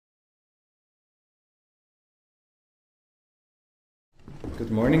Good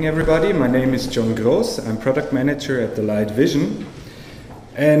morning, everybody. My name is John Gross. I'm product manager at the Light Vision.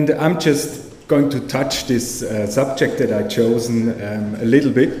 And I'm just going to touch this subject that I've chosen a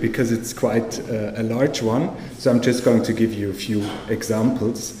little bit because it's quite a large one. So I'm just going to give you a few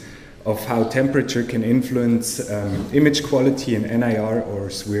examples of how temperature can influence image quality in NIR or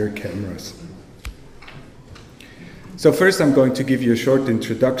SWIR cameras. So first I'm going to give you a short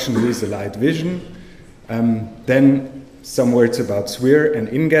introduction with the Light Vision, then some words about SWIR and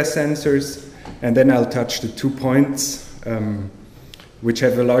InGaAs sensors, and then I'll touch the 2 points which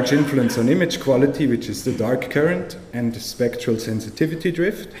have a large influence on image quality, which is the dark current and the spectral sensitivity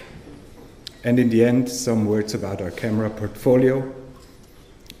drift. And in the end, some words about our camera portfolio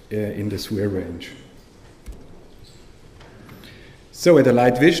in the SWIR range. So at the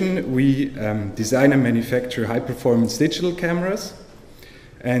Light Vision, we design and manufacture high-performance digital cameras,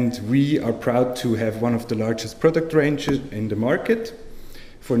 and we are proud to have one of the largest product ranges in the market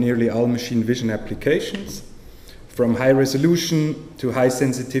for nearly all machine vision applications, from high resolution to high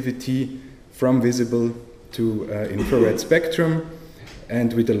sensitivity, from visible to infrared spectrum,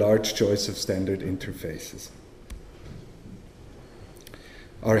 and with a large choice of standard interfaces.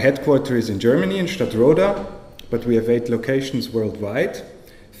 Our headquarters is in Germany, in Stadtroda, but we have 8 locations worldwide,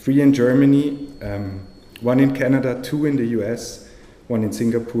 3 in Germany, 1 in Canada, 2 in the US, 1 in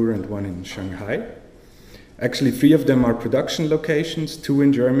Singapore and 1 in Shanghai. Actually, 3 of them are production locations, 2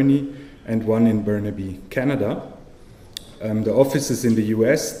 in Germany and 1 in Burnaby, Canada. The offices in the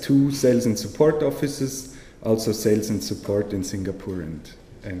US, 2 sales and support offices, also sales and support in Singapore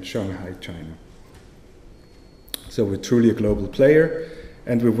and Shanghai, China. So we're truly a global player,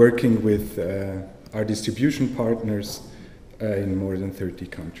 and we're working with our distribution partners in more than 30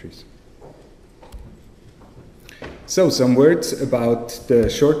 countries. So some words about the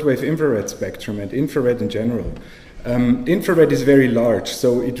shortwave infrared spectrum and infrared in general. Infrared is very large,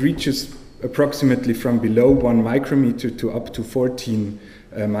 so it reaches approximately from below 1 micrometer to up to 14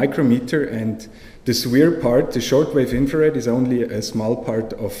 micrometer, and the SWIR part, the shortwave infrared, is only a small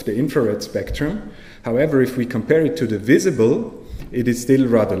part of the infrared spectrum. However, if we compare it to the visible, it is still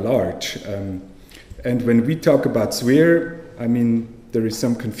rather large. And when we talk about SWIR, I mean, there is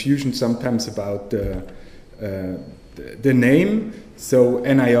some confusion sometimes about the name. So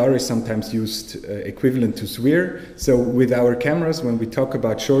NIR is sometimes used equivalent to SWIR. So with our cameras, when we talk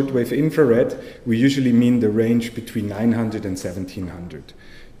about shortwave infrared, we usually mean the range between 900 and 1700.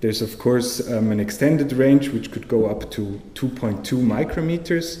 There's of course an extended range which could go up to 2.2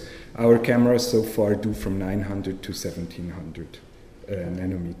 micrometers. Our cameras so far do from 900 to 1700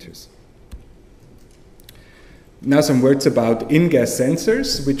 nanometers. Now some words about InGaAs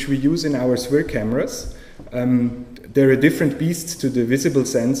sensors, which we use in our SWIR cameras. They're a different beast to the visible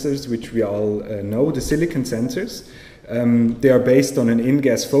sensors, which we all know, the silicon sensors. They are based on an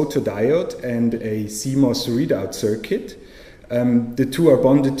InGaAs photodiode and a CMOS readout circuit. The two are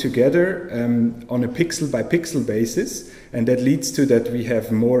bonded together on a pixel by pixel basis, and that leads to that we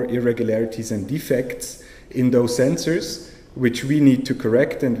have more irregularities and defects in those sensors, which we need to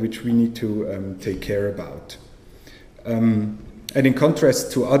correct and which we need to take care about. And in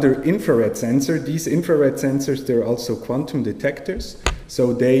contrast to other infrared sensors, these infrared sensors, they're also quantum detectors.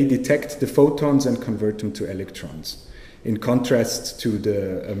 So they detect the photons and convert them to electrons. In contrast to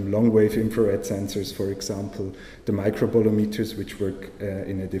the long-wave infrared sensors, for example, the microbolometers, which work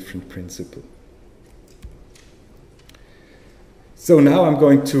in a different principle. So now I'm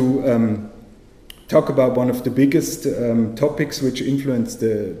going to talk about one of the biggest topics which influence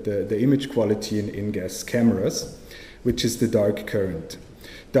the image quality in InGaAs cameras, which is the dark current.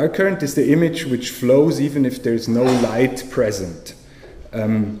 Dark current is the image which flows even if there's no light present.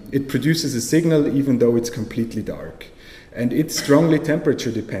 It produces a signal even though it's completely dark. And it's strongly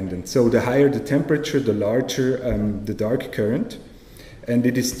temperature dependent. So the higher the temperature, the larger the dark current. And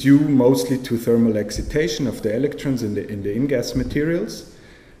it is due mostly to thermal excitation of the electrons in the InGaAs materials.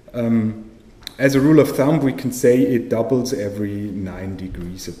 As a rule of thumb, we can say it doubles every 9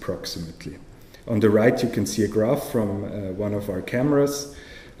 degrees approximately. On the right, you can see a graph from one of our cameras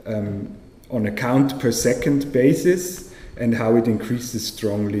on a count per second basis and how it increases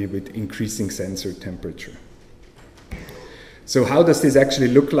strongly with increasing sensor temperature. So how does this actually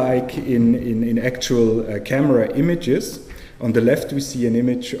look like in actual camera images? On the left, we see an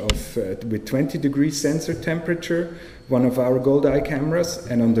image of with 20 degrees sensor temperature, one of our Goldeye cameras,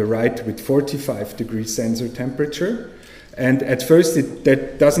 and on the right with 45 degrees sensor temperature. And at first,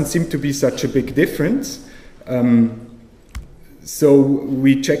 that doesn't seem to be such a big difference. So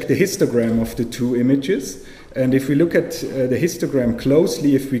we check the histogram of the 2 images. And if we look at the histogram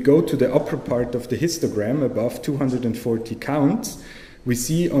closely, if we go to the upper part of the histogram, above 240 counts, We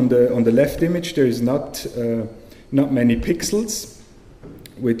see on the left image there is not many pixels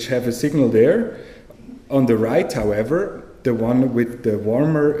which have a signal there. On the right, however, the one with the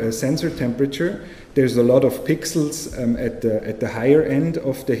warmer sensor temperature, there's a lot of pixels at the higher end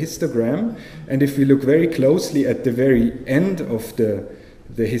of the histogram. And if we look very closely at the very end of the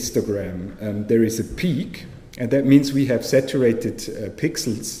histogram, there is a peak, and that means we have saturated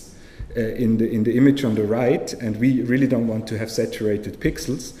pixels in the image on the right, and we really don't want to have saturated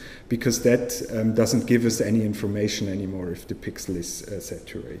pixels because that doesn't give us any information anymore if the pixel is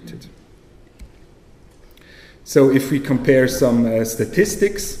saturated. So if we compare some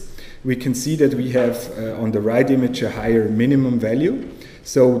statistics, we can see that we have on the right image a higher minimum value.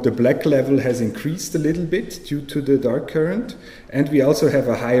 So the black level has increased a little bit due to the dark current, and we also have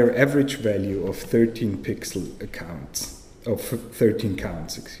a higher average value of 13 pixel counts, of 13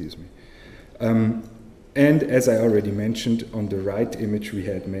 counts, excuse me. And as I already mentioned, on the right image we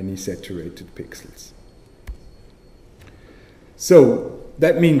had many saturated pixels. So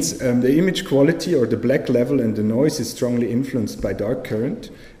that means the image quality or the black level and the noise is strongly influenced by dark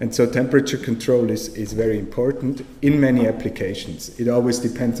current, and so temperature control is very important in many applications. It always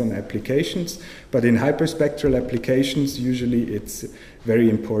depends on applications, but in hyperspectral applications usually it's very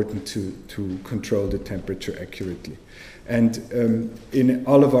important to control the temperature accurately. And in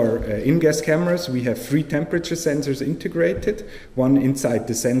all of our InGaAs cameras, we have 3 temperature sensors integrated, one inside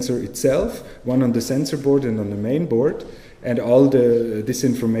the sensor itself, one on the sensor board and on the main board, and all this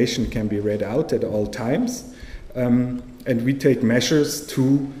information can be read out at all times. And we take measures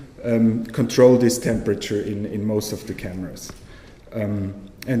to control this temperature in most of the cameras.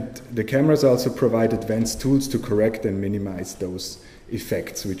 And the cameras also provide advanced tools to correct and minimize those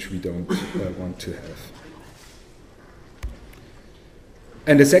effects which we don't want to have.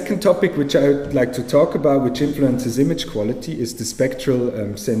 And the second topic which I would like to talk about, which influences image quality, is the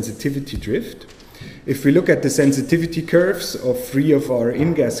spectral sensitivity drift. If we look at the sensitivity curves of 3 of our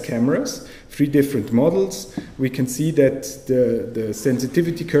InGaAs cameras, 3 different models, we can see that the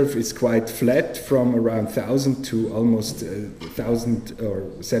sensitivity curve is quite flat from around 1000 to almost 1000 or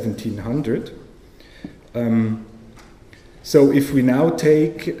 1700. So if we now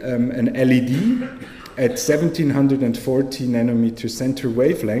take an LED at 1740 nanometer center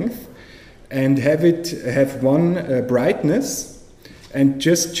wavelength and have one brightness and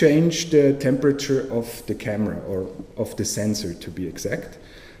just change the temperature of the camera, or of the sensor to be exact,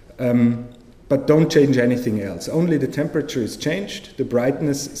 but don't change anything else. Only the temperature is changed, the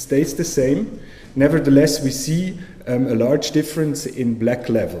brightness stays the same. Nevertheless, we see a large difference in black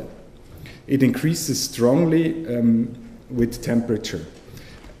level. It increases strongly with temperature.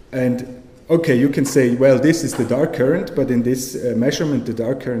 And okay, you can say, well, this is the dark current, but in this measurement, the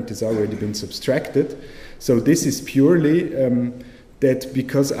dark current has already been subtracted. So this is purely that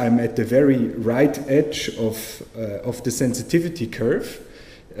because I'm at the very right edge of the sensitivity curve,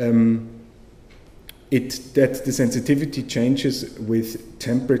 that the sensitivity changes with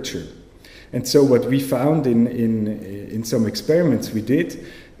temperature. And so what we found in some experiments we did,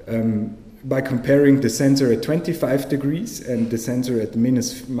 by comparing the sensor at 25 degrees and the sensor at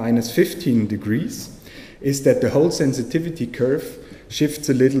minus 15 degrees, is that the whole sensitivity curve shifts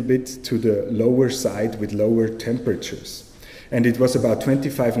a little bit to the lower side with lower temperatures. And it was about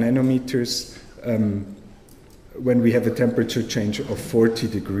 25 nanometers when we have a temperature change of 40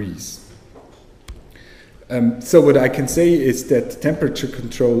 degrees. So what I can say is that temperature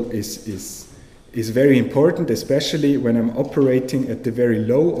control is very important, especially when I'm operating at the very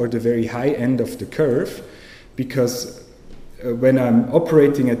low or the very high end of the curve, because when I'm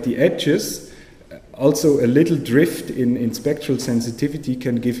operating at the edges, also a little drift in spectral sensitivity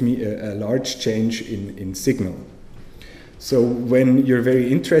can give me a large change in signal. So when you're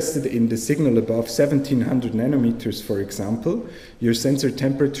very interested in the signal above 1700 nanometers, for example, your sensor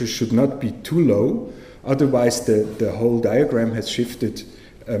temperature should not be too low, otherwise the whole diagram has shifted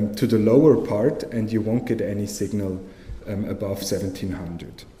to the lower part and you won't get any signal above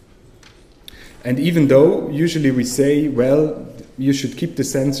 1700. And even though usually we say, well, you should keep the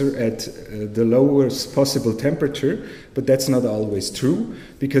sensor at the lowest possible temperature, but that's not always true,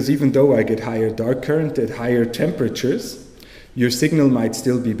 because even though I get higher dark current at higher temperatures, your signal might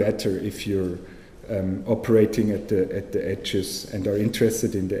still be better if you're operating at the edges and are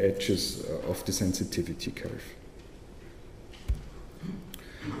interested in the edges of the sensitivity curve.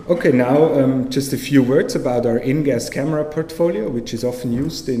 Okay, now just a few words about our InGaAs camera portfolio, which is often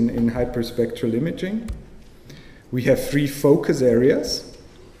used in hyperspectral imaging. We have 3 focus areas.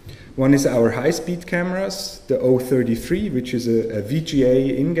 One is our high-speed cameras, the 033, which is a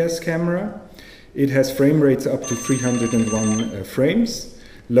VGA InGaAs camera. It has frame rates up to 301 frames,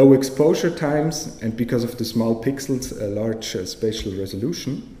 low exposure times, and because of the small pixels, a large spatial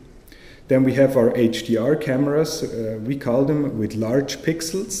resolution. Then we have our HDR cameras, we call them, with large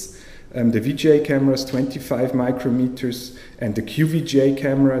pixels. The VGA camera is 25 micrometers, and the QVGA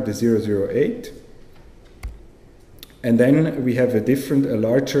camera, the 008. And then we have a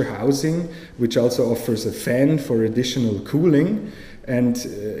larger housing, which also offers a fan for additional cooling, and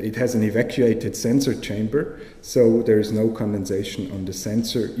it has an evacuated sensor chamber, so there is no condensation on the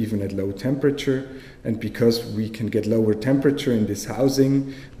sensor, even at low temperature. And because we can get lower temperature in this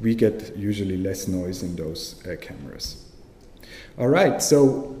housing, we get usually less noise in those cameras. All right,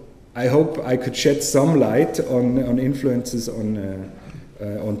 so I hope I could shed some light on influences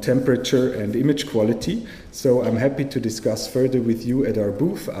on temperature and image quality. So I'm happy to discuss further with you at our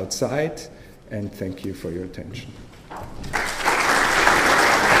booth outside, and thank you for your attention.